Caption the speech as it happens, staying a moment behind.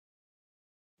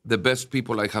The best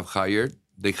people I have hired,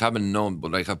 they haven't known,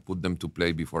 but I have put them to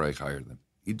play before I hire them.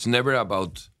 It's never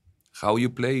about how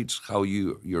you play, it's how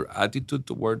your attitude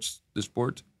towards the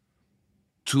sport.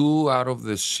 Two out of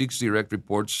the six direct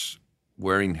reports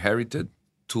were inherited.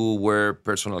 Two were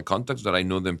personal contacts that I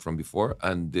know them from before.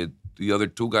 And the other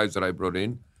two guys that I brought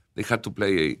in, they had to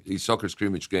play a soccer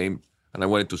scrimmage game, and I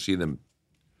wanted to see them.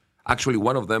 Actually,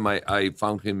 one of them, I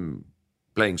found him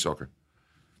playing soccer.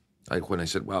 When I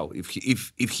said, wow,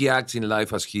 if he acts in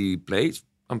life as he plays,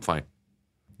 I'm fine.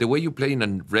 The way you play in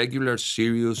a regular,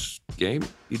 serious game,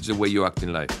 it's the way you act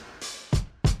in life.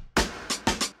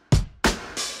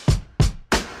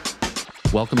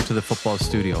 Welcome to the Football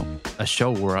Studio, a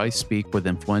show where I speak with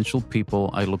influential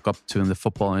people I look up to in the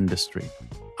football industry.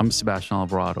 I'm Sebastian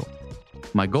Alvarado.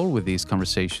 My goal with these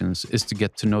conversations is to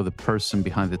get to know the person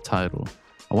behind the title.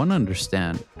 I want to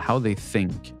understand how they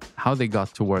think, how they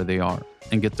got to where they are,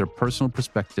 and get their personal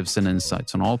perspectives and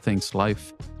insights on all things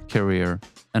life, career,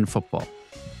 and football.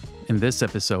 In this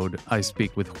episode, I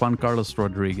speak with Juan Carlos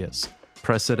Rodriguez,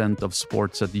 president of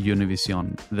sports at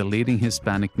Univision, the leading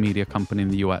Hispanic media company in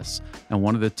the US, and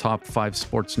one of the top 5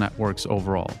 sports networks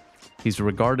overall. He's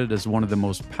regarded as one of the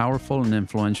most powerful and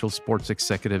influential sports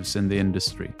executives in the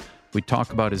industry. We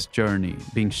talk about his journey,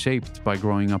 being shaped by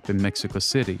growing up in Mexico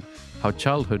City, how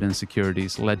childhood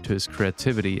insecurities led to his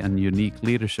creativity and unique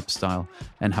leadership style,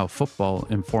 and how football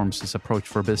informs his approach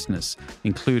for business,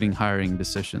 including hiring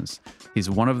decisions. He's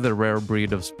one of the rare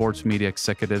breed of sports media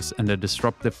executives and a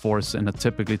disruptive force in a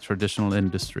typically traditional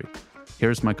industry.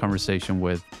 Here's my conversation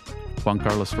with Juan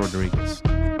Carlos Rodriguez.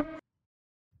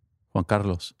 Juan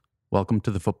Carlos, welcome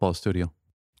to the Football Studio.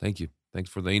 Thank you. Thanks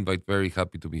for the invite. Very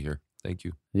happy to be here. Thank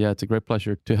you. Yeah, it's a great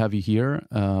pleasure to have you here.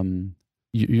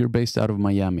 You're based out of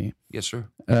Miami. Yes, sir.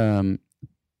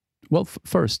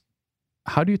 First,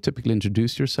 how do you typically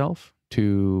introduce yourself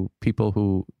to people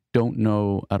who don't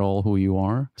know at all who you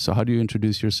are? So how do you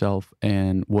introduce yourself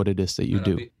and what it is that you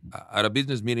do? At a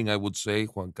business meeting, I would say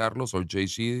Juan Carlos or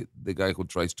JC, the guy who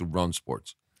tries to run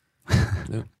sports.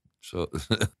 Yeah. So,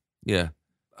 yeah.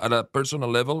 At a personal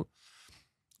level,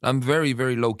 I'm very,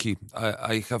 very low-key.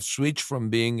 I have switched from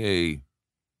being a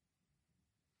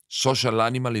social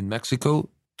animal in Mexico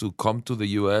to come to the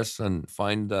U.S. and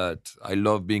find that I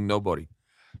love being nobody.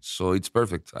 So it's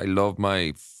perfect. I love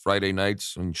my Friday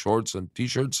nights in shorts and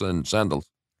T-shirts and sandals.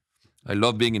 I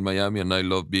love being in Miami and I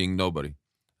love being nobody.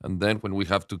 And then when we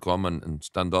have to come and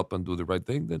stand up and do the right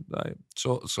thing,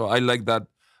 so I like that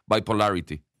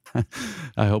bipolarity.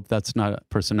 I hope that's not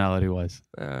personality-wise.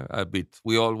 A bit.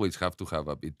 We always have to have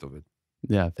a bit of it.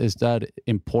 Yeah. Is that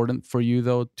important for you,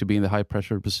 though, to be in the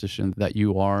high-pressure position that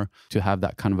you are, to have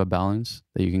that kind of a balance,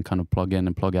 that you can kind of plug in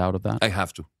and plug out of that? I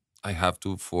have to.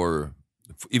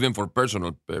 Even for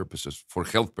personal purposes, for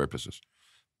health purposes,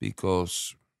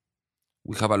 because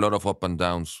we have a lot of up and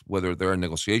downs, whether there are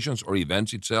negotiations or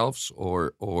events itself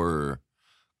or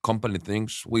company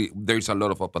things. There's a lot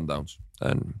of up and downs.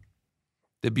 And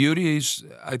the beauty is,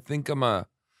 I think I'm a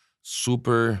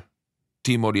super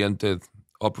team-oriented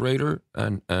operator,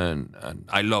 and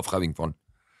I love having fun.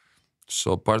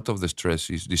 So part of the stress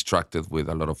is distracted with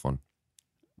a lot of fun.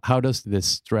 How does this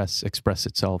stress express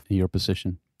itself in your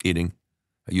position? Eating.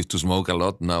 I used to smoke a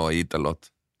lot. Now I eat a lot.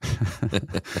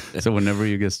 So whenever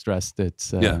you get stressed,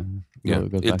 it's... Yeah.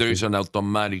 There is an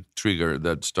automatic trigger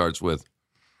that starts with,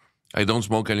 I don't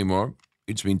smoke anymore.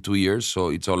 It's been 2 years, so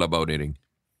it's all about eating.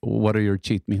 What are your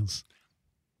cheat meals?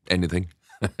 Anything.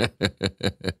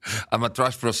 I'm a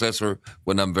trash processor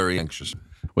when I'm very anxious.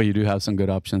 Well, you do have some good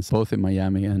options, both in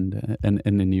Miami and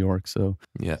in New York. So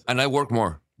yeah, and I work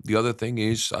more. The other thing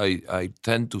is I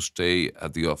tend to stay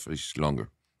at the office longer.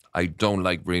 I don't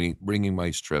like bringing my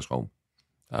stress home.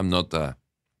 I'm not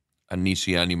an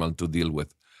easy animal to deal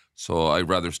with. So I'd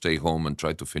rather stay home and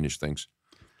try to finish things.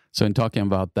 So in talking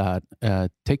about that,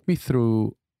 take me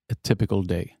through a typical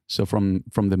day. So from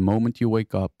the moment you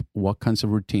wake up, what kinds of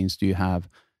routines do you have?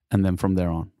 And then from there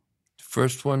on?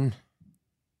 First one,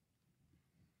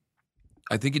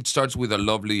 I think it starts with a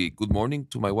lovely good morning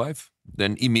to my wife,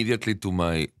 then immediately to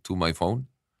my phone.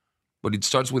 But it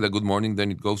starts with a good morning,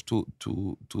 then it goes to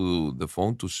the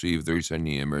phone to see if there is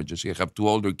any emergency. I have 2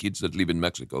 older kids that live in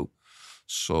Mexico.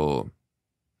 So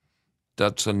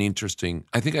that's an interesting...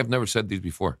 I think I've never said this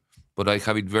before, but I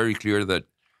have it very clear that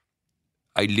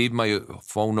I leave my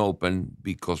phone open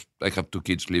because I have 2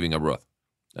 kids living abroad.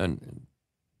 And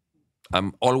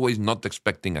I'm always not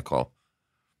expecting a call.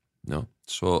 No?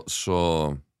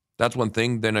 So that's one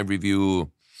thing. Then I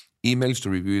review emails to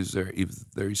review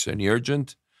if there is any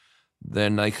urgent.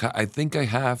 Then I think I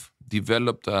have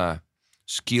developed a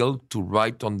skill to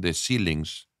write on the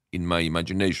ceilings in my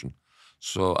imagination.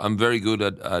 So I'm very good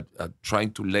at trying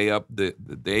to lay up the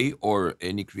day or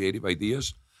any creative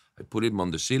ideas. I put them on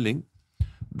the ceiling.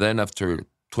 Then after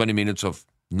 20 minutes of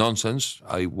nonsense,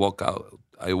 I walk out.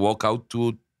 I walk out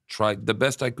to try. The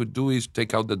best I could do is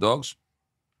take out the dogs,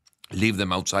 leave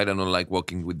them outside. I don't like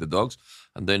walking with the dogs.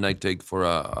 And then I take for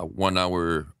a 1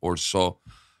 hour or so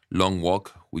long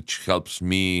walk, which helps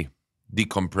me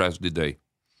decompress the day.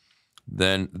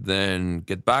 Then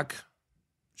get back,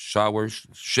 shower,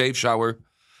 shave, shower,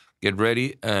 get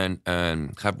ready, and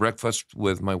have breakfast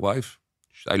with my wife.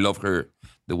 I love her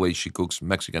the way she cooks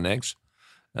Mexican eggs,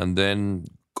 and then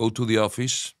go to the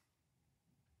office.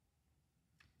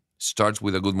 Starts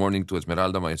with a good morning to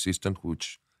Esmeralda, my assistant,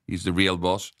 which is the real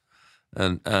boss,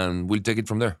 and we'll take it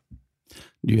from there.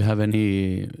 Do you have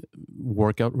any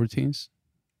workout routines?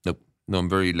 No, no, I'm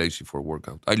very lazy for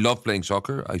workout. I love playing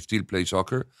soccer. I still play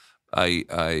soccer.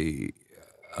 I'm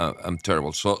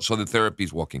terrible. So the therapy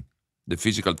is walking. The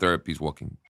physical therapy is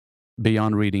walking.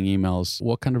 Beyond reading emails,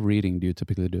 what kind of reading do you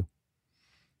typically do?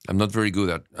 I'm not very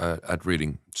good at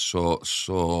reading.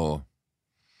 So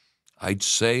I'd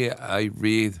say I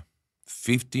read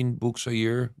 15 books a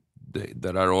year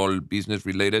that are all business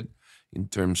related in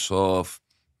terms of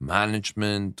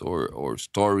management or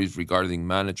stories regarding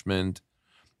management.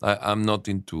 I'm not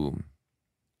into.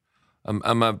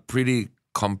 I'm a pretty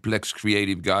complex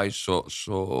creative guy,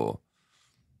 so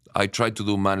I try to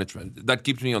do management. That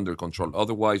keeps me under control.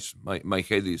 Otherwise, my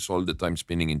head is all the time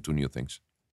spinning into new things.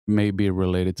 Maybe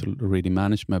related to reading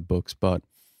management books, but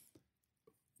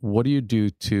what do you do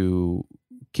to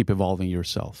keep evolving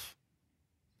yourself?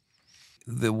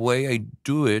 The way I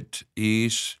do it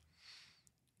is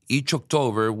each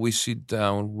October we sit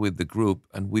down with the group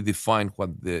and we define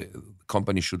what the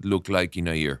company should look like in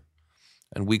a year.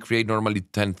 And we create normally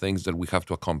 10 things that we have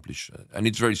to accomplish. And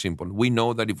it's very simple. We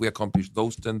know that if we accomplish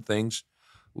those 10 things,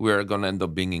 we are going to end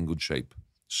up being in good shape.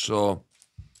 So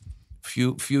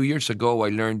few years ago, I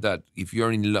learned that if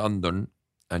you're in London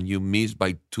and you miss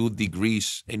by 2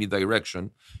 degrees any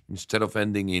direction, instead of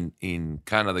ending in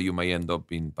Canada, you might end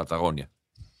up in Patagonia,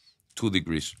 2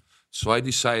 degrees. So I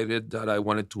decided that I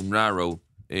wanted to narrow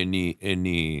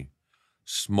any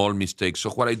small mistakes. So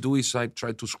what I do is I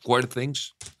try to square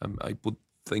things. I put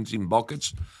things in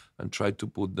buckets and try to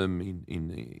put them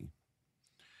in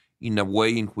a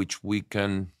way in which we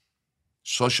can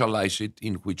socialize it,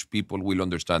 in which people will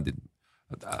understand it.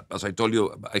 As I told you,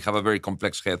 I have a very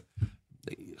complex head,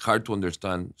 hard to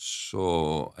understand.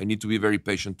 So I need to be very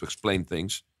patient to explain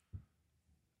things,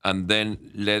 and then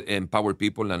let empower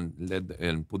people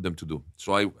and put them to do.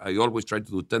 So I always try to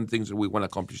do 10 things that we want to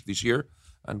accomplish this year,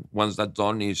 and once that's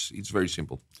done, it's very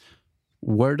simple.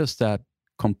 Where does that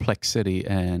complexity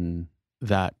and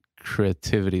that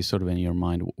creativity sort of in your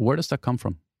mind, where does that come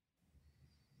from?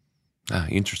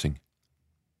 Interesting.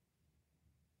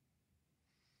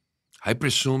 I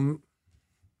presume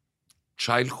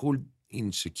childhood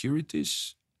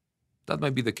insecurities. That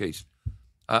might be the case.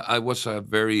 I was a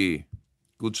very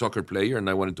good soccer player and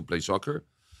I wanted to play soccer,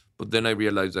 but then I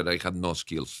realized that I had no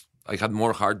skills. I had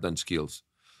more heart than skills.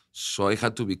 So I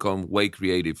had to become way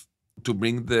creative to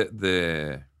bring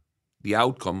the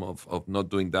outcome of not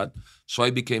doing that. So I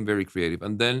became very creative.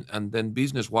 And then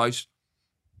business wise,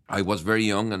 I was very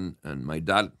young and my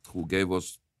dad, who gave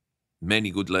us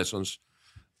many good lessons.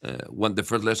 The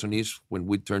first lesson is when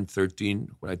we turned 13,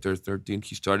 when I turned 13,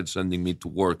 he started sending me to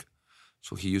work.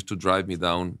 So he used to drive me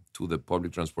down to the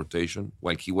public transportation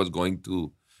while he was going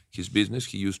to his business.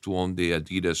 He used to own the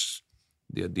Adidas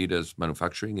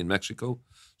manufacturing in Mexico.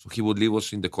 So he would leave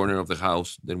us in the corner of the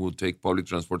house. Then we'll take public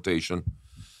transportation,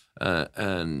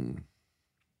 and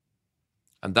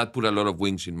that put a lot of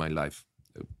wings in my life.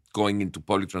 Going into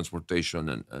public transportation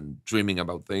and dreaming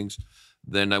about things.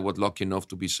 Then I was lucky enough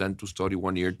to be sent to study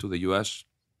 1 year to the U.S.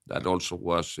 That also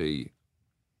was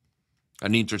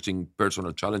an interesting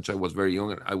personal challenge. I was very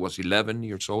young. I was 11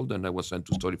 years old, and I was sent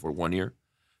to study for 1 year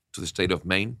to the state of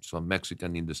Maine. So a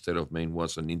Mexican in the state of Maine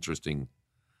was an interesting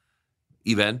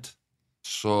event.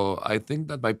 So I think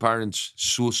that my parents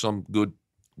saw some good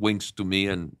wings to me,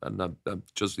 and I'm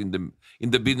just in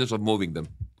the business of moving them.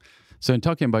 So in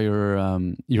talking about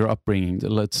your upbringing,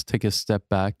 let's take a step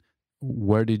back.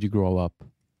 Where did you grow up?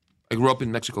 I grew up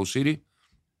in Mexico City.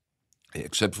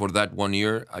 Except for that 1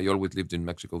 year, I always lived in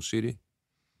Mexico City,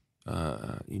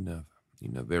 in a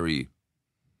very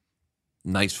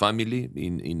nice family,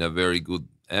 in a very good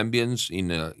ambience,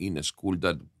 in a school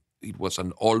that it was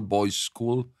an all boys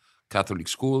school, Catholic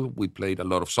school. We played a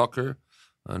lot of soccer,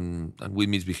 and we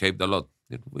misbehaved a lot.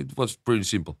 It was pretty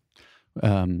simple.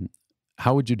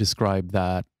 How would you describe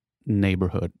that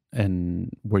neighborhood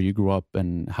and where you grew up,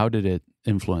 and how did it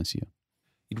influence you?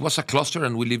 it was a cluster,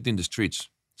 and we lived in the streets.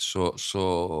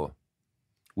 So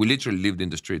we literally lived in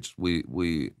the streets.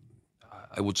 We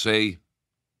I would say,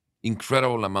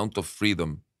 incredible amount of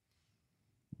freedom.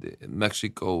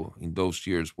 Mexico in those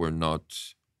years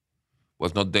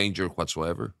was not danger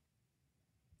whatsoever.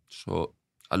 So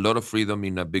a lot of freedom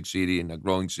in a big city, in a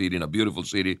growing city, in a beautiful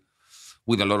city,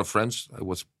 with a lot of friends.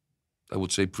 I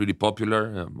would say, pretty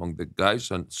popular among the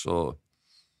guys, and so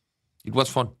it was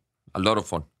fun, a lot of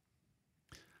fun.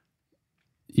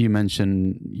 You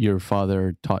mentioned your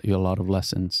father taught you a lot of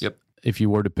lessons. Yep. If you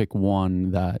were to pick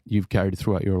one that you've carried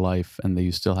throughout your life and that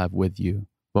you still have with you,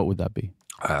 what would that be?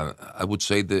 I would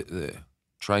say the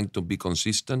trying to be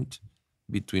consistent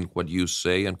between what you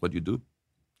say and what you do,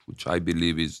 which I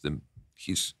believe is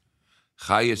his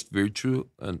highest virtue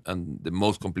and the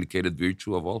most complicated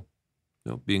virtue of all.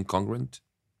 Being congruent.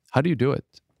 How do you do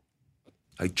it?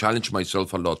 I challenge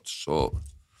myself a lot, so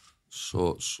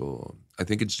I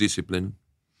think it's discipline.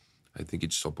 I think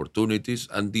it's opportunities.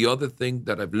 And the other thing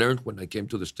that I've learned when I came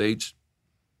to the States,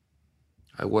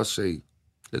 I was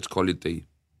let's call it a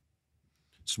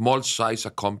small size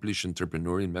accomplished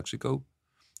entrepreneur in Mexico.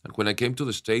 And when I came to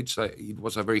the States, it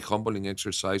was a very humbling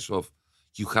exercise of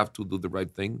you have to do the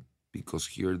right thing because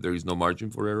here there is no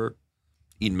margin for error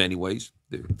in many ways,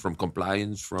 from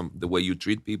compliance, from the way you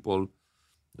treat people.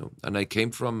 And I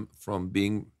came from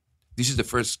being, this is the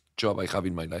first job I have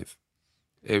in my life.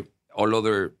 All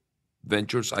other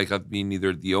ventures, I have been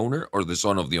either the owner or the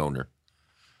son of the owner.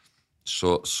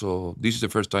 So this is the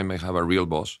first time I have a real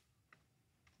boss.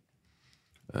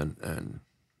 And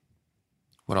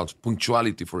what else?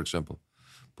 Punctuality, for example.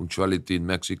 Punctuality in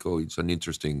Mexico, it's an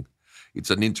interesting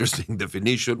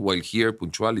definition. While here,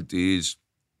 punctuality is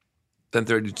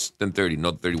 10:30, it's 10:30,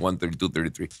 not 31, 32,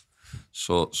 33.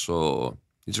 So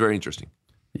it's very interesting.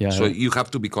 Yeah. So you have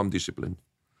to become disciplined.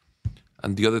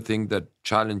 And the other thing that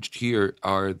challenged here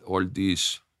are all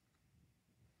these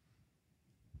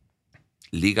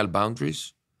legal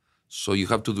boundaries. So you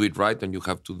have to do it right, and you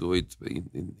have to do it.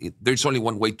 There's only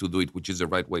one way to do it, which is the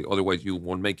right way. Otherwise, you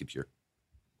won't make it here.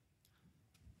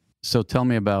 So tell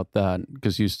me about that,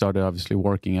 because you started obviously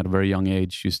working at a very young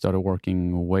age. You started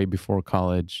working way before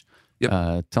college.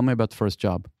 Yep. Tell me about the first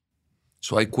job.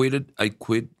 So I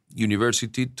quit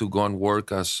university to go and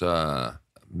work as a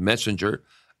messenger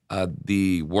at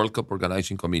the World Cup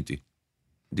organizing committee.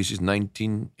 This is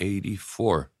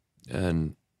 1984.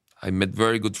 And I met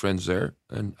very good friends there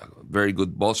and very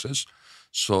good bosses.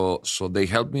 So they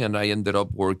helped me, and I ended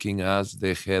up working as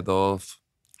the head of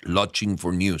lodging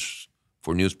for news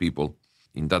people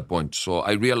in that point. So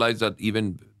I realized that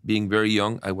even being very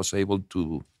young, I was able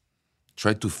to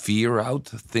try to figure out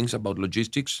things about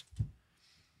logistics.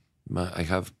 I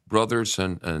have brothers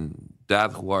and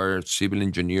dad who are civil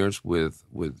engineers with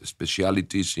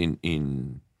specialities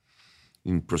in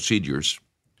procedures.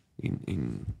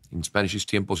 In Spanish, it's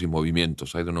tiempos y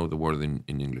movimientos. I don't know the word in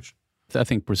English. I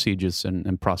think procedures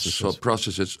and processes. So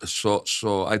processes.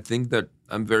 So I think that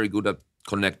I'm very good at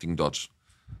connecting dots,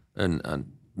 and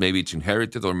maybe it's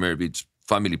inherited or maybe it's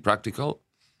family practical.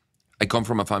 I come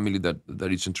from a family that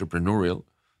is entrepreneurial.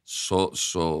 So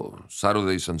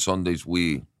Saturdays and Sundays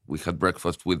we had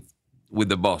breakfast with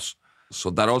the boss. So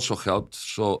that also helped.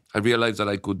 So I realized that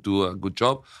I could do a good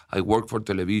job. I worked for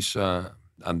Televisa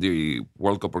and the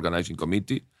World Cup organizing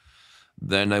committee.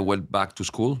 Then I went back to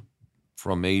school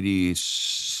from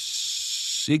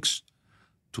 86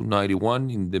 to 91.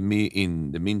 In the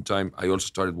meantime, I also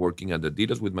started working at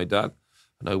Adidas with my dad,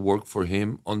 and I worked for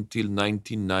him until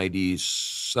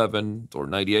 1997 or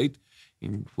 98,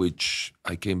 in which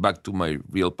I came back to my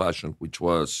real passion, which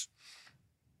was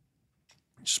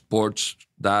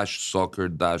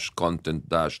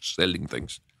sports-soccer-content- selling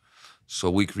things. So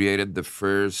we created the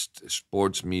first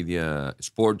sports radio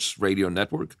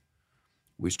network.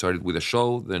 We started with a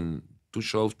show, then 2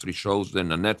 shows, 3 shows,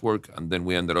 then a network, and then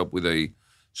we ended up with a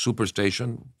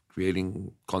superstation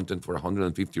creating content for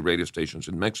 150 radio stations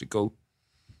in Mexico.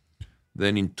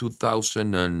 Then in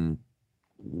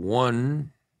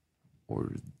 2001,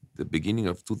 or the beginning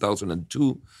of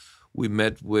 2002, we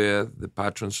met with the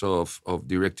patrons of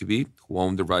DirecTV, who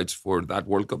owned the rights for that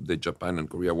World Cup, the Japan and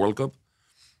Korea World Cup.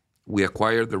 We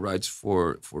acquired the rights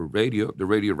for radio, the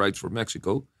radio rights for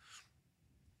Mexico.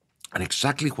 And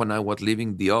exactly when I was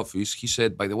leaving the office, he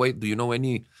said, by the way, do you know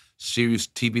any serious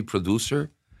TV producer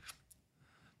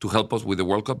to help us with the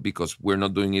World Cup? Because we're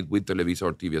not doing it with Televisa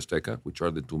or TV Azteca, which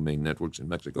are the 2 main networks in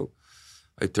Mexico.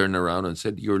 I turned around and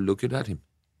said, you're looking at him.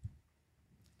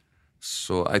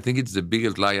 So I think it's the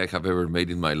biggest lie I have ever made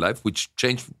in my life, which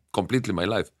changed completely my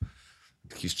life.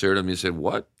 He stared at me and said,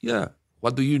 what? Yeah,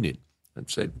 what do you need? and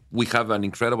said, we have an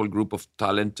incredible group of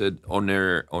talented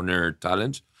on-air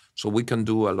talents, so we can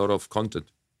do a lot of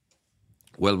content.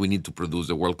 Well, we need to produce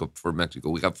the World Cup for Mexico.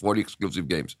 We have 40 exclusive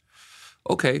games.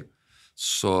 Okay.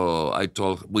 So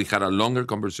we had a longer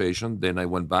conversation. Then I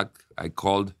went back. I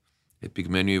called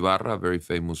Epigmenio Ibarra, a very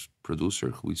famous producer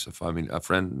who is a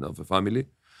friend of the family,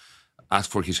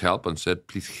 asked for his help and said,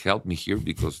 please help me here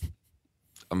because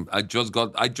I just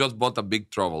bought a big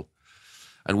trouble.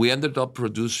 And we ended up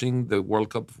producing the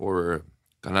World Cup for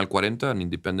Canal 40, an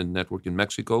independent network in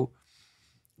Mexico.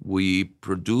 We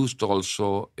produced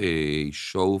also a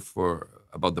show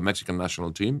about the Mexican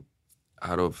national team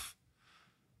out of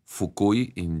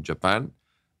Fukui in Japan.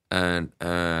 And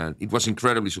it was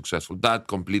incredibly successful. That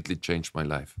completely changed my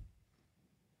life.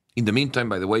 In the meantime,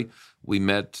 by the way,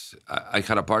 I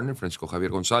had a partner, Francisco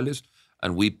Javier Gonzalez,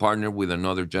 and we partnered with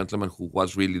another gentleman who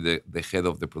was really the head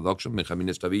of the production, Benjamin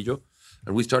Estavillo,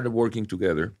 and we started working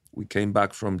together. We came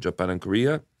back from Japan and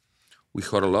Korea. We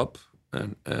huddled up,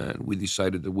 and we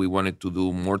decided that we wanted to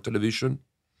do more television.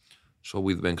 So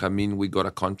with Benjamin, we got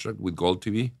a contract with Gold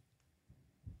TV,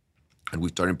 and we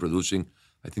started producing,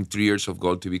 I think, 3 years of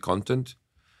Gold TV content.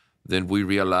 Then we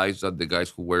realized that the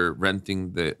guys who were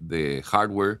renting the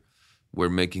hardware were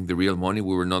making the real money.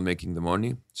 We were not making the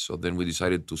money. So then we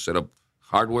decided to set up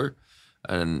hardware,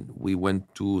 and we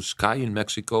went to Sky in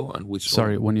Mexico, and we sold.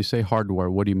 Sorry, when you say hardware,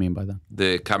 what do you mean by that?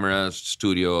 The cameras,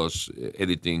 studios,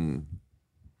 editing.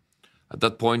 At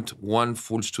that point, one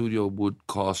full studio would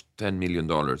cost $10 million.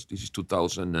 This is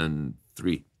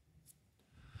 2003.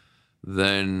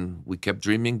 Then we kept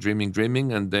dreaming,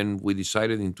 and then we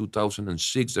decided in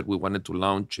 2006 that we wanted to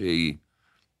launch a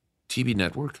TV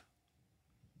network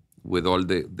with all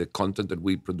the content that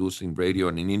we produce in radio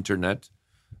and in internet,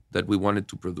 that we wanted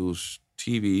to produce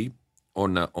TV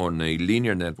on a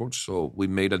linear network. So we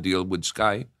made a deal with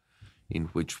Sky in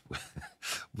which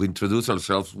we introduced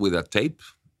ourselves with a tape,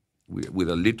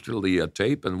 literally a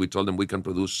tape, and we told them we can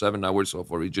produce 7 hours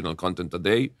of original content a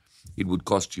day. It would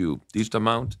cost you this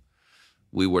amount.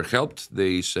 We were helped.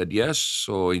 They said yes.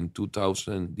 So in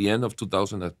the end of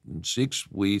 2006,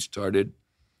 we started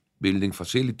building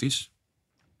facilities.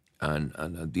 And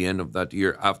at the end of that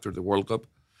year, after the World Cup,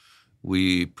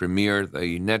 we premiered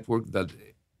a network that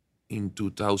in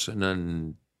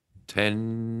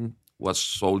 2010 was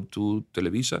sold to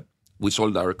Televisa. We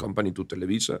sold our company to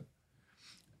Televisa.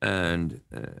 And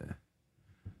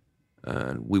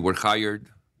we were hired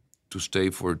to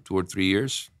stay for 2 or 3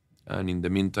 years. And in the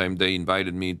meantime, they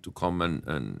invited me to come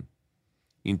and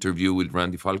interview with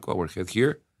Randy Falco, our head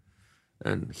here.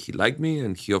 And he liked me,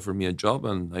 and he offered me a job,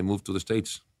 and I moved to the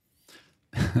States.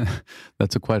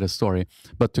 That's quite a story.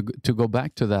 But to go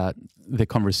back to that, the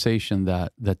conversation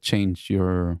that changed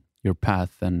your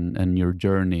path and your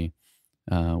journey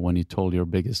when you told your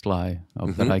biggest lie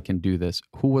of that I can do this.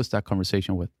 Who was that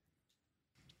conversation with?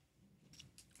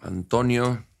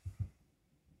 Antonio.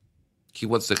 He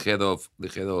was the head of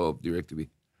DirecTV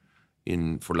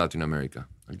for Latin America.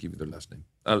 I'll give you the last name.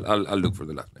 I'll look for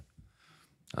the last name.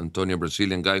 Antonio,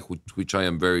 Brazilian guy, which I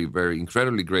am very, very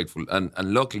incredibly grateful. And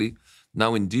luckily,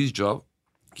 now in this job,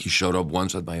 he showed up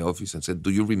once at my office and said, "Do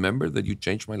you remember that you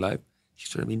changed my life?" He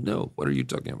said to me, "No, what are you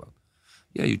talking about?"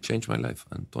 "Yeah, you changed my life,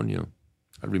 Antonio."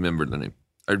 I remember the name.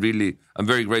 I'm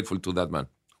very grateful to that man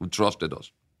who trusted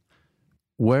us.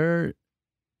 Where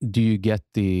do you get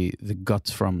the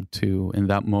guts from in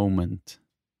that moment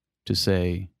to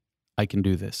say, I can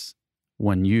do this,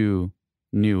 when you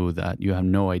knew that you have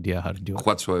no idea how to do it?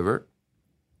 Whatsoever?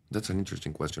 That's an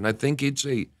interesting question. I think it's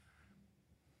a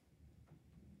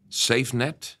safe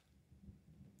net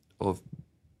of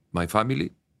my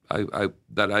family.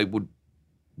 That I would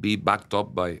be backed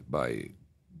up by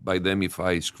them if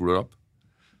I screw up.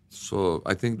 So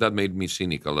I think that made me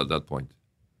cynical at that point.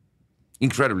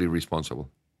 Incredibly responsible.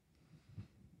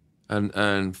 And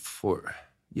I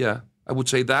would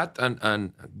say that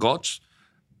and God's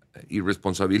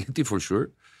irresponsibility for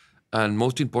sure. And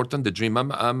most important, the dream.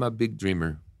 I'm a big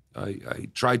dreamer. I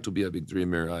try to be a big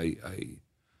dreamer. I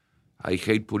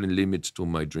hate putting limits to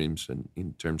my dreams and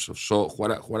in terms of. So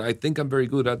what I think I'm very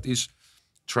good at is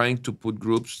trying to put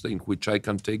groups in which I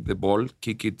can take the ball,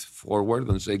 kick it forward,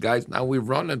 and say, guys, now we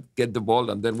run and get the ball,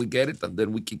 and then we get it, and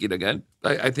then we kick it again.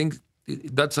 I think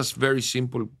that's a very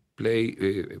simple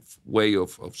way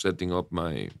of setting up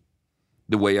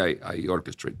the way I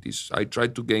orchestrate this. I try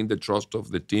to gain the trust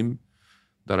of the team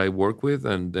that I work with,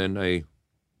 and then I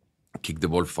kick the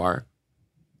ball far.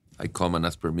 I come and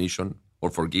ask permission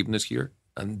or forgiveness here.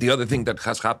 And the other thing that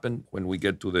has happened when we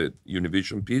get to the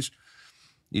Univision piece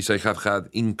is I have had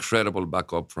incredible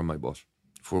backup from my boss.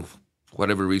 For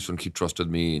whatever reason, he trusted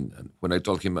me. And when I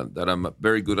told him that I'm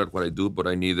very good at what I do, but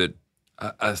I needed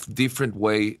a different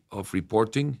way of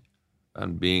reporting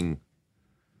and being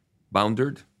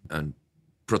bounded and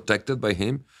protected by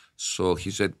him. So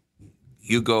he said,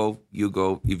 "You go, you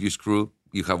go. If you screw,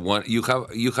 you have one. You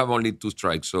have only 2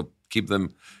 strikes. So keep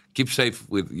safe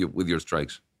with your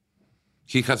strikes."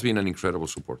 He has been an incredible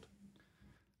support.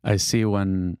 I see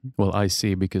I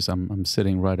see because I'm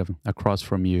sitting right across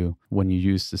from you. When you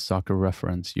use the soccer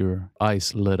reference, your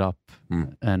eyes lit up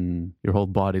and your whole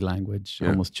body language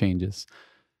almost changes.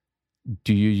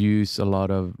 Do you use a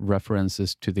lot of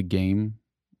references to the game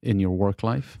in your work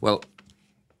life? Well,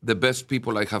 the best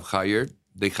people I have hired,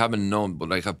 they haven't known,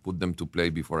 but I have put them to play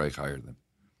before I hire them.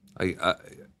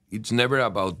 It's never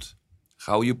about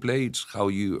how you play; it's how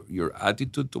your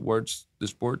attitude towards the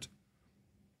sport.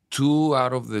 2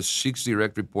 out of the 6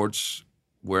 direct reports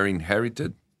were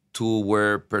inherited. 2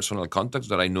 were personal contacts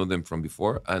that I know them from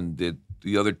before, and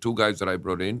the other 2 guys that I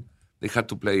brought in, they had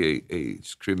to play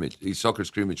a soccer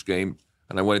scrimmage game,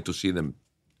 and I wanted to see them.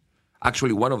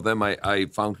 Actually, one of them, I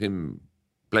found him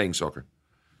playing soccer.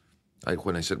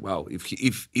 When I said, "Wow,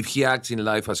 if he acts in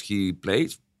life as he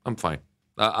plays, I'm fine.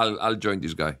 I'll join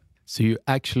this guy." So you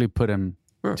actually put him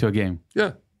to a game?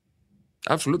 Yeah,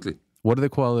 absolutely. What are the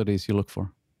qualities you look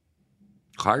for?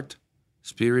 Heart,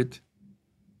 spirit,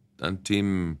 and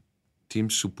team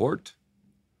support.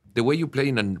 The way you play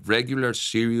in a regular,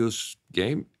 serious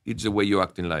game, it's the way you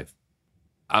act in life.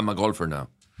 I'm a golfer now,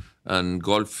 and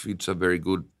golf, it's a very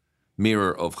good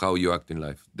mirror of how you act in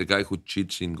life. The guy who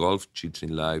cheats in golf cheats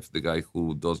in life. The guy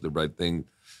who does the right thing,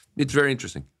 it's very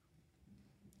interesting.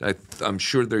 I'm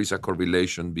sure there is a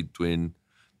correlation between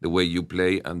the way you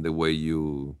play and the way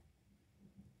you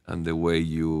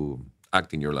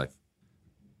act in your life.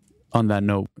 On that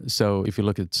note, so if you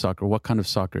look at soccer, what kind of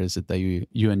soccer is it that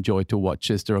you enjoy to watch?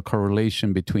 Is there a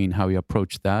correlation between how you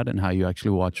approach that and how you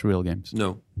actually watch real games?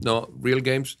 No, real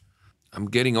games. I'm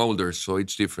getting older, so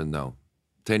it's different now.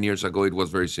 10 years ago, it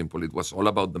was very simple. It was all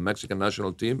about the Mexican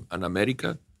national team and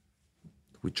America,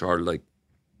 which are like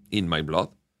in my blood.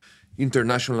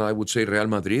 International, I would say Real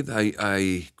Madrid.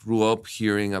 I grew up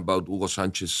hearing about Hugo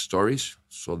Sanchez's stories,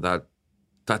 so that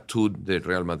tattooed the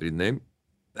Real Madrid name.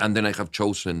 And then I have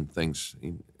chosen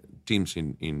teams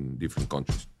in different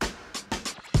countries.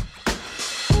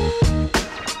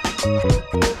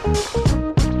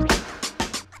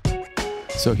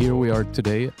 So here we are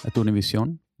today at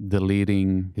Univision, the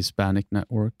leading Hispanic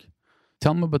network.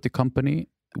 Tell me about the company.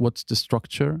 What's the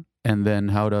structure? And then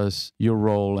how does your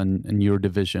role and your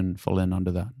division fall in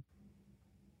under that?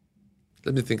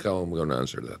 Let me think how I'm going to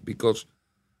answer that. Because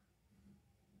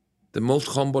the most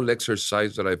humble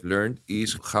exercise that I've learned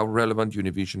is how relevant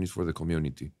Univision is for the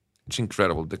community. It's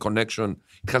incredible. The connection,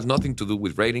 it has nothing to do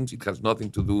with ratings. It has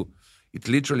nothing to do, it's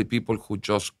literally people who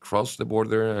just cross the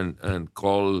border and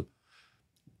call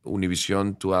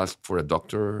Univision to ask for a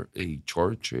doctor, a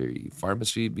church, a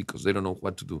pharmacy, because they don't know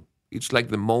what to do. It's like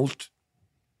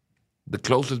the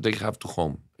closest they have to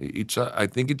home. I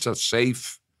think it's a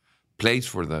safe place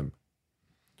for them.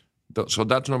 So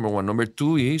that's number one. Number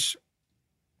two is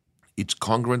it's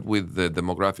congruent with the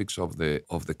demographics of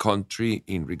the country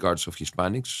in regards of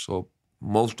Hispanics. So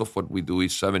most of what we do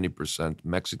is 70%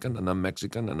 Mexican, and I'm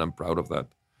Mexican, and I'm proud of that.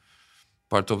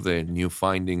 Part of the new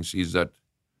findings is that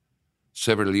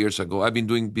several years ago, I've been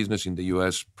doing business in the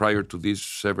U.S. prior to this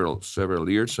several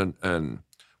years, and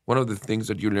one of the things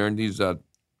that you learned is that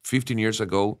 15 years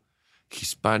ago,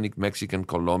 Hispanic, Mexican,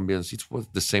 Colombians, it was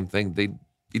the same thing.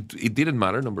 It didn't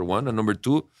matter, number one. And number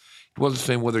two, it was the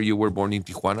same whether you were born in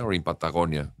Tijuana or in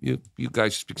Patagonia. You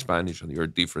guys speak Spanish and you're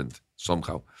different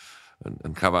somehow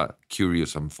and have a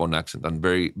curious and fun accent and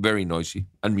very, very noisy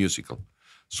and musical.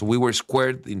 So we were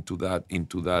squared into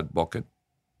that bucket.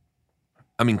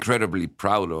 I'm incredibly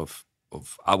proud of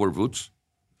our roots,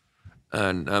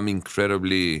 and I'm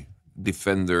incredibly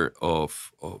defender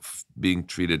of being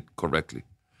treated correctly.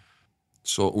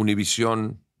 So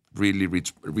Univision really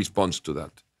responds to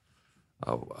that.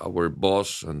 Our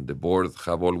boss and the board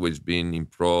have always been in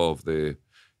pro of the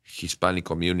Hispanic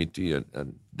community,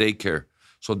 and they care.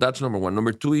 So that's number one.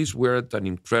 Number two is we're at an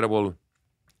incredible,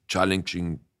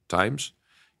 challenging times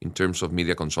in terms of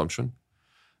media consumption.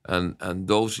 And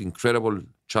those incredible,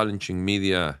 challenging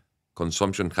media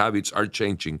consumption habits are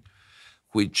changing,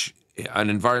 which an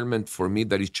environment for me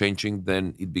that is changing,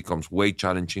 then it becomes way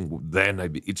challenging. Then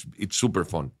it's super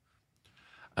fun.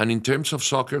 And in terms of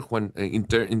soccer,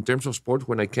 in terms of sport,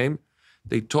 when I came,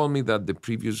 they told me that the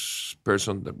previous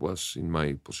person that was in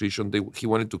my position, he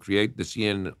wanted to create the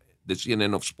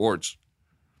CNN of sports.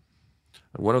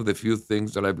 And one of the few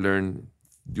things that I've learned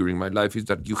during my life is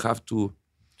that you have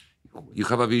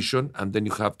a vision, and then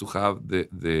you have to have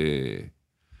the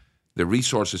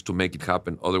resources to make it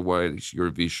happen. Otherwise, your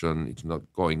vision is not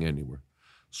going anywhere.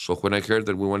 So when I heard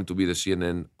that we wanted to be the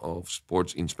CNN of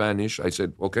sports in Spanish, I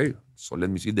said, okay, so let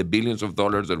me see the billions of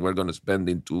dollars that we're going to spend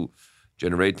into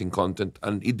generating content.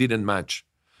 And it didn't match.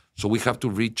 So we have to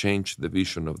rechange the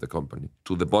vision of the company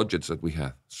to the budgets that we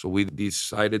have. So we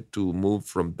decided to move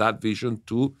from that vision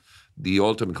to the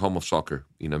ultimate home of soccer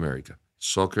in America.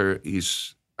 Soccer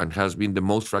is and has been the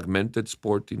most fragmented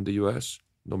sport in the U.S.,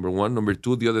 number one. Number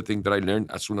two, the other thing that I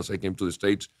learned as soon as I came to the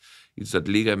States is that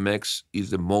Liga MX is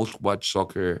the most watched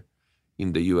soccer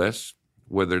in the U.S.,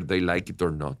 whether they like it or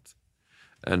not.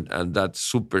 And that's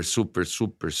super, super,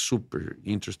 super, super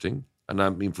interesting. And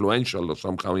I'm influential or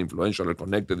somehow influential or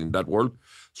connected in that world.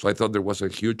 So I thought there was a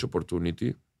huge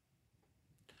opportunity.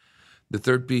 The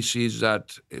third piece is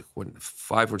that when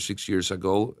 5 or 6 years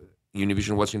ago,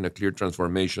 Univision was in a clear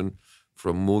transformation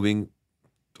from moving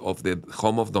of the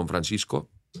home of Don Francisco,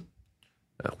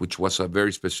 which was a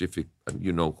very specific, and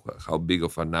you know how big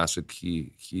of an asset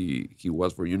he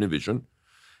was for Univision.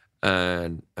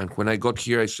 And when I got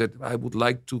here, I said, I would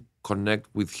like to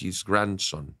connect with his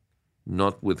grandson,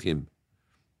 not with him.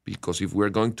 Because if we're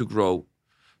going to grow,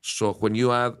 so when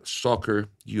you add soccer,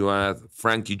 you add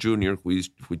Frankie Jr.,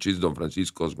 which is Don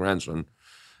Francisco's grandson.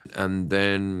 And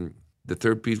then the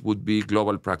third piece would be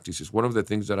global practices. One of the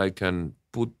things that I can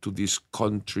put to this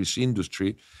country's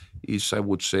industry is, I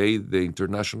would say, the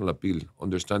international appeal,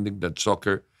 understanding that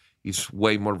soccer is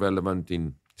way more relevant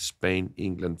in Spain,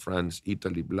 England, France,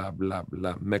 Italy, blah, blah,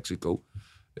 blah, Mexico,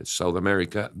 South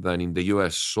America, than in the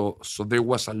U.S. So there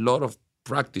was a lot of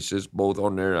practices, both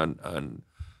on air and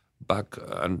back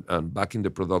in the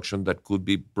production, that could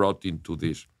be brought into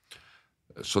this.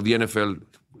 So the NFL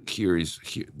here is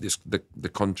here. The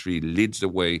country leads the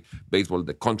way. Baseball,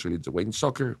 the country leads the way. In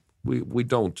soccer, we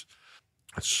don't.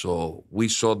 So we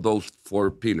saw those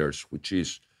 4 pillars, which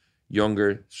is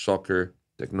younger, soccer,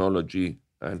 technology,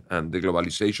 and the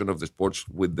globalization of the sports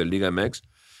with the Liga MX.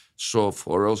 So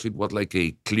for us, it was like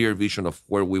a clear vision of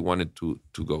where we wanted to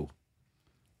go.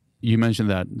 You mentioned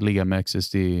that Liga MX is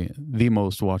the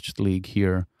most watched league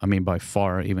here. I mean, by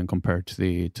far, even compared to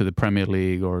the Premier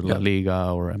League or La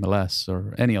Liga or MLS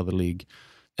or any other league.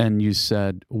 And you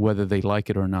said whether they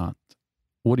like it or not.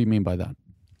 What do you mean by that?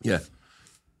 Yeah.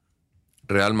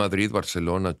 Real Madrid,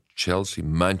 Barcelona, Chelsea,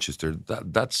 Manchester,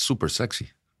 that's super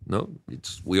sexy. No,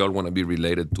 we all want to be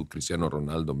related to Cristiano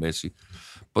Ronaldo, Messi,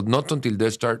 but not until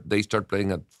they start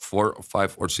playing at 4 or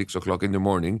 5 or 6 o'clock in the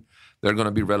morning, they're going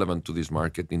to be relevant to this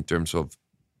market in terms of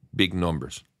big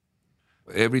numbers.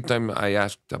 Every time I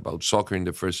asked about soccer in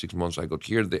the first 6 months I got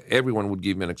here, everyone would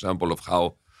give me an example of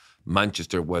how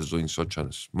Manchester was doing such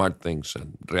smart things,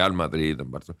 and Real Madrid and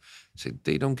Barcelona. I said,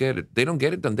 they don't get it. They don't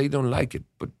get it and they don't like it,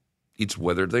 but it's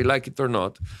whether they like it or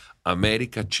not.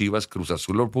 America, Chivas, Cruz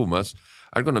Azul, or Pumas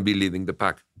are going to be leading the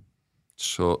pack.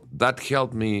 So that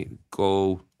helped me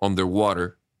go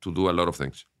underwater to do a lot of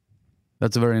things.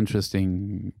 That's a very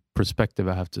interesting perspective,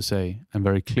 I have to say, and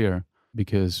very clear,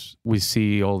 because we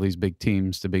see all these big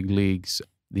teams, the big leagues,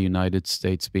 the United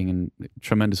States being a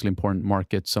tremendously important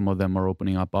market. Some of them are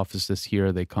opening up offices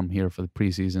here. They come here for the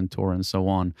preseason tour and so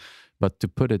on. But to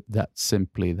put it that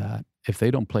simply, that if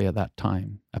they don't play at that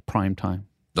time, at prime time,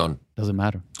 done. Doesn't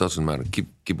matter. Doesn't matter.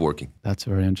 Keep working. That's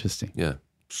very interesting. Yeah.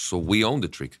 So we own the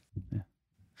trick.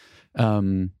 Yeah.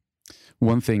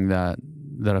 One thing that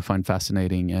I find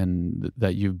fascinating and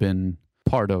that you've been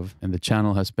part of, and the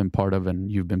channel has been part of, and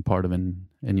you've been part of in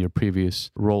your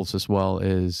previous roles as well,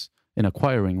 is in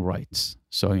acquiring rights.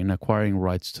 So in acquiring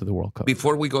rights to the World Cup.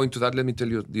 Before we go into that, let me tell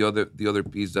you the other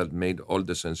piece that made all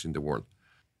the sense in the world.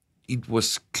 It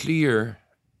was clear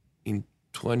in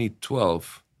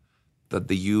 2012 that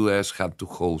the U.S. had to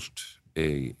host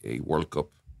a World Cup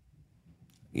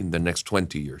in the next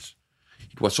 20 years.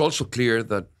 It was also clear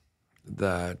that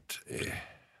the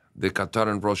Qatar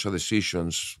and Russia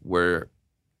decisions were,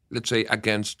 let's say,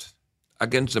 against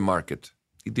the market.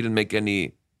 It didn't make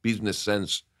any business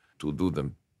sense to do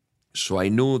them. So I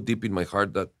knew deep in my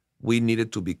heart that we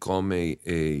needed to become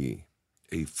a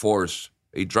force,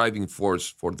 a driving force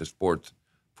for the sport,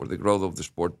 for the growth of the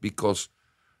sport, because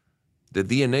the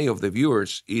DNA of the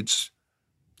viewers,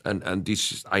 and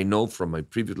this is, I know from my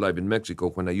previous life in Mexico,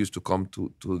 when I used to come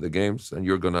to the games, and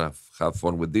you're going to have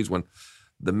fun with this one,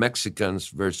 the Mexicans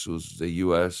versus the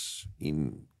U.S.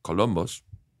 in Columbus,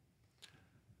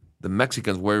 the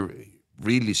Mexicans were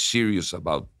really serious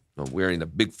about, we're in a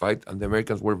big fight, and the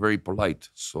Americans were very polite.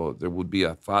 So there would be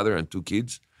a father and 2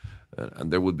 kids,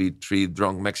 and there would be 3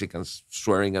 drunk Mexicans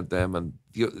swearing at them. And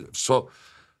so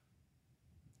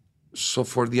So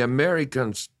for the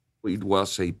Americans, it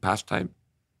was a pastime.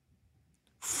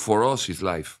 For us, it's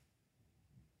life.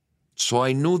 So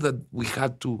I knew that we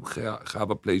had to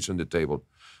have a place on the table.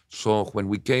 So when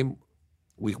we came,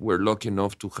 we were lucky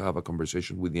enough to have a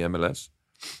conversation with the MLS,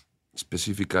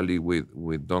 specifically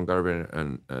with Don Garber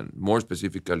and more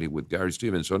specifically with Gary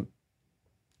Stevenson,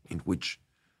 in which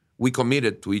we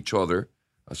committed to each other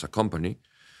as a company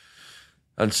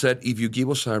and said, if you give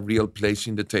us a real place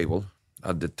in the table,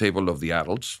 at the table of the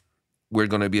adults, we're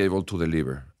going to be able to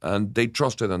deliver. And they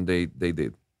trusted and they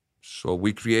did. So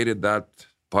we created that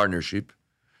partnership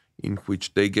in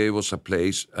which they gave us a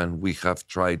place and we have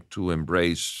tried to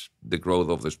embrace the growth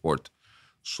of the sport.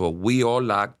 So we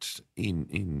all act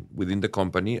within the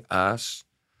company as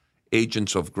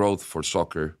agents of growth for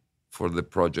soccer for the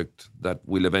project that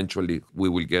will eventually we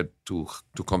will get to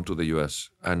come to the US.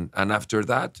 And after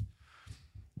that,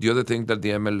 the other thing that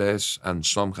the MLS and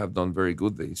some have done very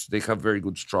good is they have very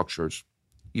good structures.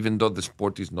 Even though the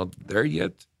sport is not there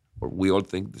yet, or we all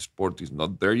think the sport is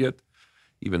not there yet,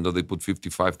 even though they put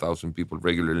 55,000 people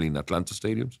regularly in Atlanta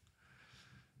stadiums.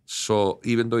 So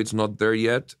even though it's not there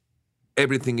yet,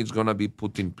 everything is going to be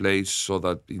put in place so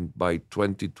that by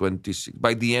 2026,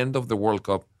 by the end of the World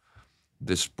Cup,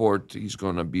 the sport is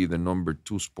going to be the number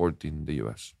 2 sport in the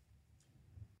US.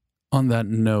 On that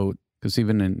note, because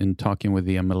even in talking with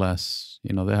the MLS,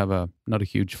 they have not a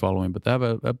huge following, but they have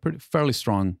a pretty fairly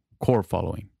strong core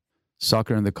following.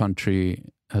 Soccer in the country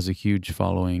has a huge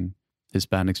following.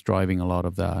 Hispanics driving a lot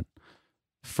of that.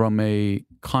 From a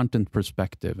content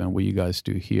perspective and what you guys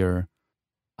do here,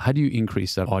 how do you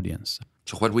increase that audience?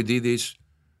 So what we did is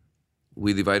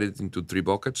we divided it into 3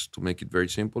 buckets to make it very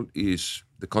simple, is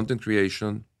the content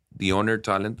creation, the owner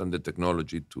talent, and the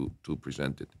technology to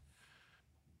present it.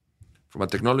 From a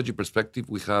technology perspective,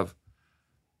 we have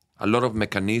a lot of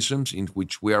mechanisms in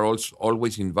which we are also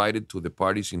always invited to the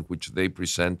parties in which they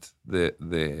present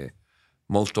the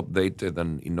most updated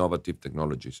and innovative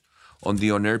technologies. On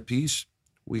the on-air piece,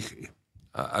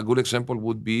 a good example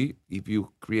would be if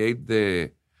you create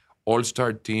the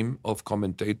all-star team of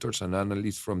commentators and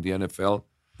analysts from the NFL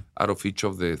out of each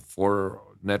of the 4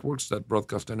 networks that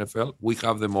broadcast NFL, we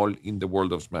have them all in the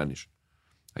world of Spanish.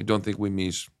 I don't think we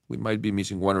might be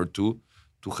missing 1 or 2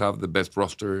 to have the best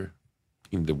roster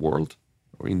in the world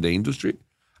or in the industry,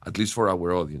 at least for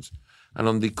our audience. And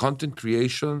on the content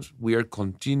creations, we are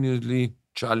continuously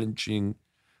challenging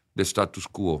the status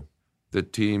quo. The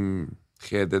team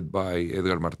headed by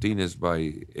Edgar Martinez,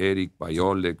 by Eric, by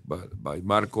Oleg, by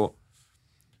Marco.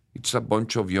 It's a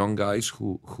bunch of young guys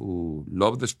who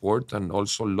love the sport and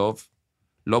also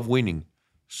love winning.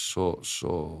 So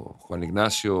Juan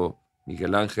Ignacio,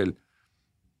 Miguel Angel,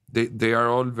 they are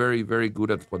all very, very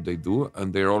good at what they do,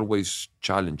 and they're always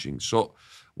challenging. So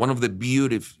one of the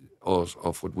beauties of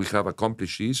what we have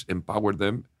accomplished is empower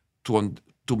them to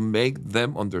make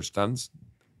them understand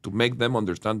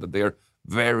that they are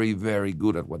very, very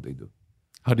good at what they do.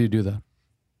 How do you do that?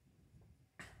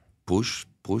 Push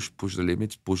the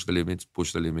limits, push the limits,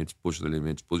 push the limits, push the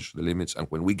limits, push the limits. And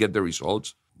when we get the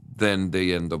results, then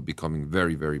they end up becoming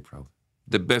very, very proud.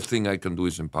 The best thing I can do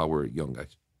is empower young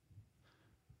guys.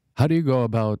 How do you go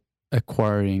about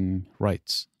acquiring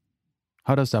rights?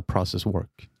 How does that process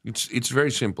work? It's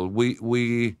very simple.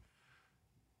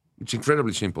 It's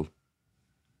incredibly simple.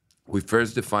 We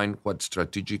first define what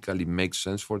strategically makes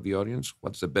sense for the audience,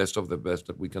 what's the best of the best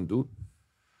that we can do.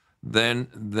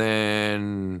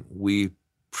 Then we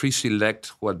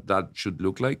pre-select what that should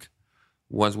look like.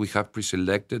 Once we have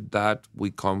pre-selected that,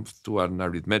 we come to an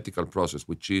arithmetical process,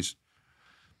 which is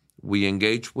we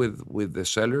engage with the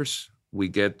sellers. We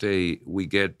get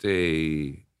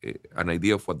an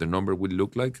idea of what the number will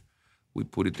look like. We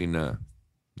put it in a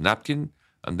napkin,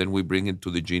 and then we bring it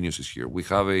to the geniuses here. We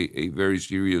have a very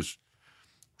serious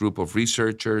group of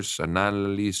researchers and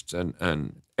analysts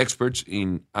and experts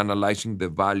in analyzing the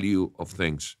value of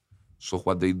things. So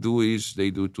what they do is they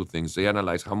do 2 things. They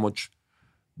analyze how much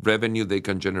revenue they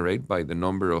can generate by the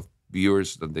number of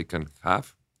viewers that they can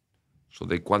have. So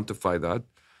they quantify that.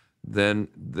 Then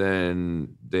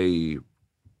they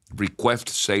request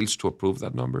sales to approve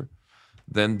that number.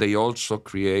 Then they also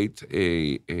create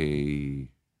the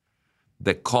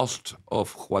cost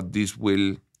of what this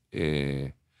will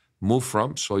move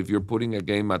from. So if you're putting a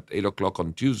game at 8 o'clock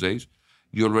on Tuesdays,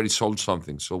 you already sold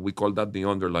something. So we call that the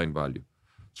underlying value.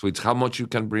 So it's how much you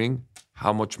can bring,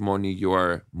 how much money you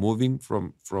are moving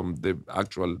from the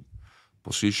actual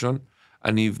position.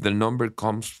 And if the number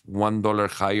comes $1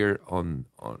 higher on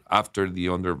after the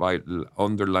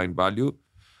underlying value,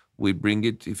 we bring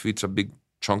it. If it's a big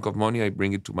chunk of money, I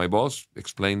bring it to my boss,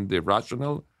 explain the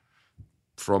rationale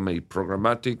from a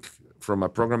programmatic from a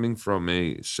programming, from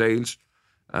a sales,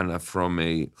 and from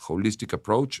a holistic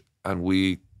approach, and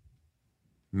we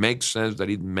make sense that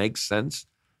it makes sense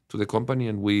to the company,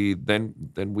 and we then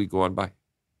we go and buy.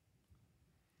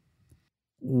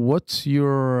 What's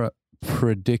your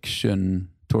prediction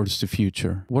towards the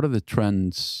future? What are the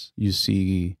trends you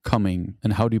see coming,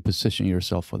 and how do you position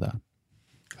yourself for that?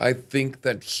 I think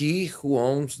that he who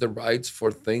owns the rights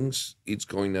for things is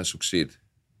going to succeed.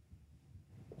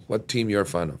 What team you're a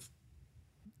fan of?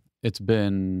 It's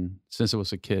been since I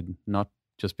was a kid, not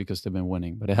just because they've been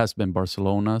winning, but it has been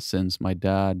Barcelona since my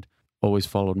dad always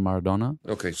followed Maradona.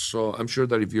 Okay, so I'm sure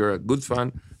that if you're a good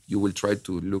fan, you will try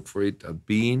to look for it at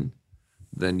beIN.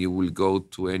 Then you will go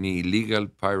to any illegal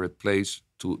pirate place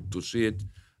to see it,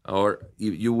 or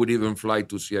you would even fly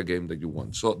to see a game that you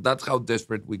want. So that's how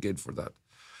desperate we get for that.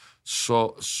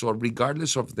 So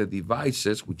regardless of the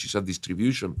devices, which is a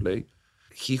distribution play,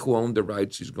 he who owns the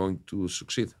rights is going to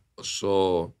succeed.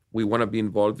 So we want to be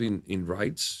involved in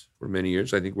rights for many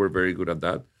years. I think we're very good at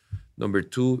that. Number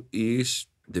two is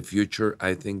the future.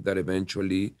 I think that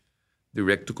eventually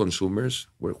direct to consumers,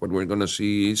 where what we're going to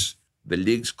see is the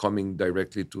leagues coming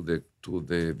directly to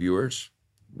the viewers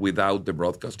without the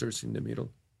broadcasters in the middle.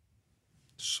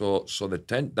 So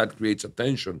that creates a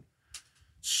tension.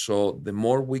 So the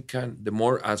more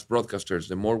as broadcasters,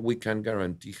 the more we can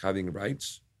guarantee having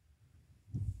rights,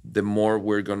 the more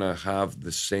we're gonna have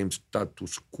the same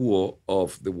status quo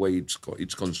of the way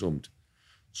it's consumed.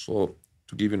 So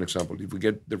to give you an example, if we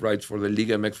get the rights for the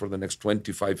Liga MX for the next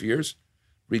 25 years,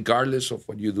 regardless of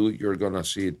what you do, you're gonna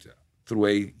see it through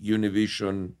a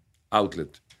Univision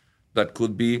outlet. That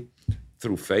could be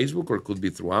through Facebook, or could be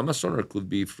through Amazon, or could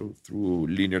be through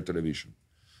linear television.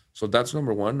 So that's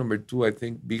number one. Number two, I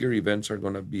think bigger events are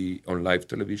going to be on live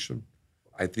television.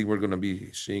 I think we're going to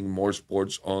be seeing more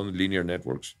sports on linear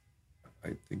networks.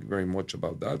 I think very much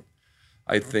about that.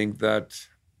 I think that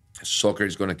soccer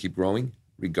is going to keep growing,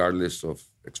 regardless of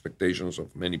expectations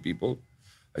of many people.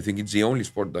 I think it's the only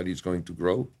sport that is going to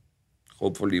grow.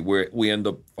 Hopefully, we end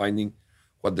up finding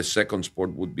what the second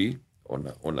sport would be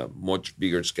on a much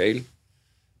bigger scale.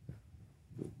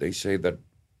 They say that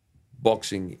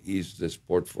boxing is the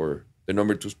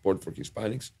number two sport for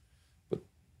Hispanics, but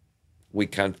we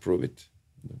can't prove it.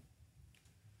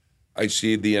 I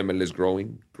see the MLS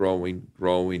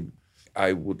growing.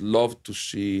 I would love to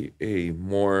see a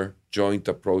more joint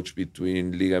approach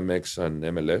between Liga MX and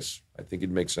MLS. I think it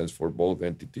makes sense for both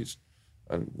entities,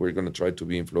 and we're going to try to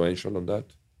be influential on that.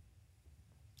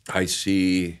 I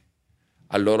see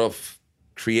a lot of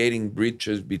creating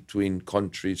bridges between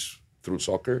countries through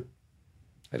soccer.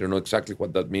 I don't know exactly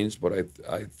what that means, but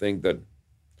I think that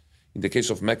in the case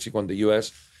of Mexico and the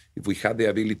US, if we had the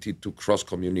ability to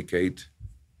cross-communicate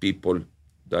people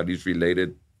that is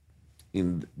related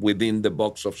within the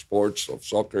box of sports, of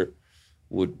soccer,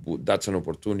 that's an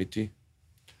opportunity.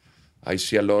 I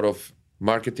see a lot of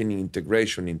marketing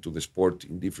integration into the sport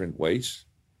in different ways.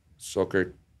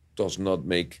 Soccer does not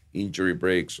make injury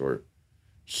breaks or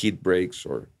hit breaks,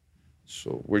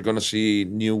 so we're going to see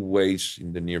new ways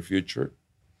in the near future.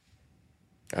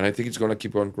 And I think it's going to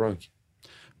keep on growing.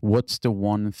 What's the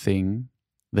one thing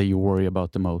that you worry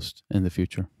about the most in the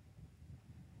future?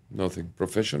 Nothing.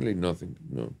 Professionally, nothing.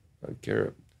 No, I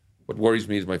care. What worries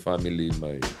me is my family,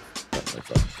 my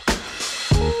family.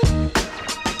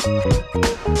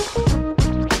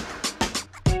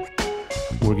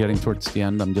 We're getting towards the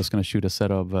end. I'm just going to shoot a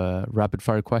set of rapid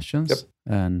fire questions. Yep.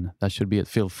 And that should be it.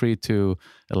 Feel free to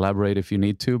elaborate if you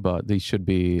need to, but these should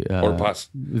be... or pass.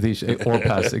 Or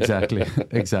pass, exactly.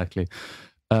 Exactly.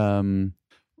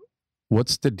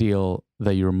 What's the deal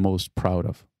that you're most proud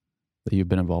of that you've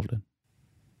been involved in?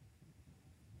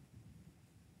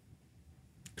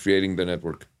 Creating the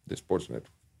network, the sports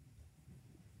network.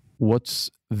 What's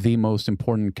the most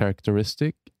important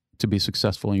characteristic to be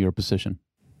successful in your position?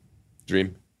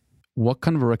 Dream. What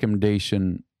kind of a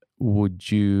recommendation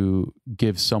would you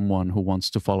give someone who wants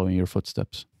to follow in your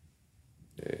footsteps?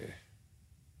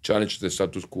 Challenge the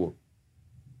status quo.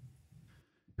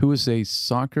 Who is a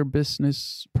soccer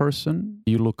business person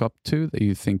you look up to that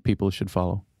you think people should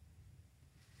follow?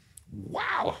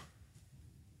 Wow.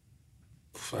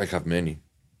 I have many.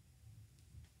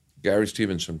 Gary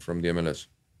Stevenson from the MLS.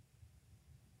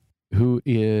 Who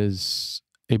is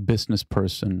a business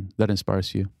person that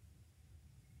inspires you?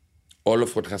 All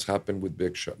of what has happened with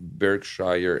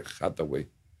Berkshire Hathaway.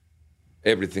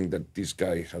 Everything that this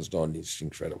guy has done is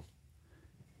incredible.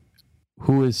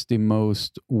 Who is the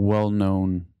most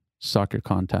well-known soccer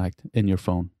contact in your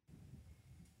phone?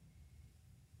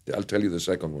 I'll tell you the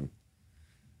second one.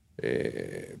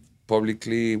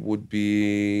 publicly would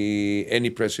be any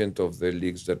president of the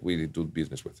leagues that we do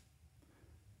business with.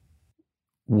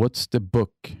 What's the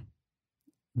book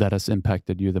that has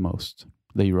impacted you the most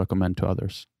that you recommend to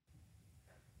others?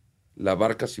 La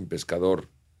barca sin pescador,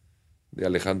 de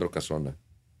Alejandro Casona.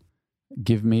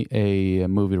 Give me a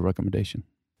movie recommendation.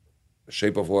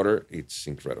 Shape of Water, it's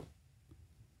incredible.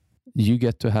 You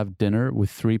get to have dinner with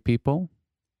 3 people,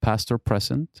 past or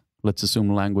present. Let's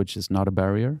assume language is not a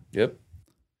barrier. Yep.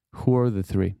 Who are the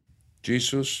 3?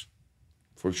 Jesus,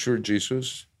 for sure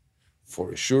Jesus,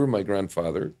 for sure my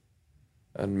grandfather,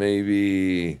 and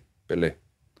maybe Pelé.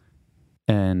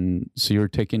 And so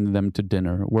you're taking them to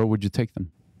dinner. Where would you take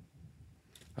them?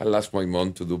 I'll ask my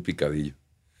mom to do picadillo.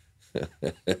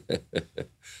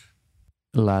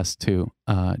 Last 2.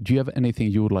 Do you have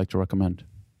anything you would like to recommend?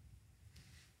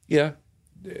 Yeah.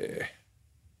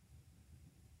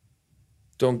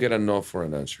 Don't get a no for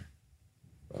an answer.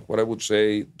 What I would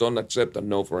say, don't accept a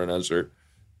no for an answer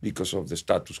because of the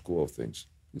status quo of things.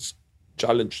 It's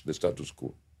challenge the status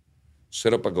quo.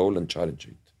 Set up a goal and challenge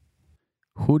it.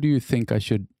 Who do you think I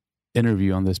should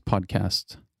interview on this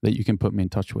podcast that you can put me in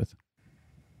touch with?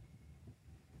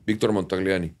 Victor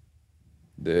Montagliani,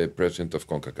 the president of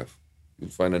CONCACAF. You'll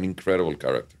find an incredible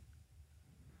character.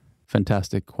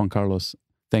 Fantastic. Juan Carlos,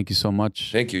 thank you so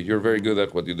much. Thank you. You're very good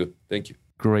at what you do. Thank you.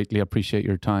 Greatly appreciate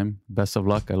your time. Best of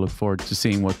luck. I look forward to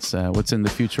seeing what's in the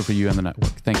future for you and the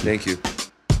network. Thank you. Thank you.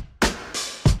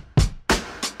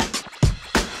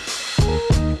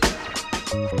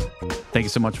 Thank you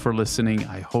so much for listening.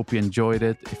 I hope you enjoyed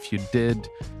it. If you did,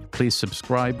 please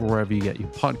subscribe wherever you get your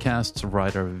podcasts,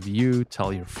 write a review,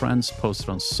 tell your friends, post it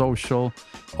on social,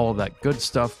 all that good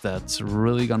stuff that's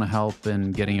really going to help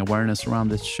in getting awareness around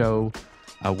this show.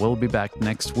 I will be back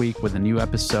next week with a new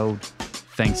episode.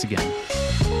 Thanks again.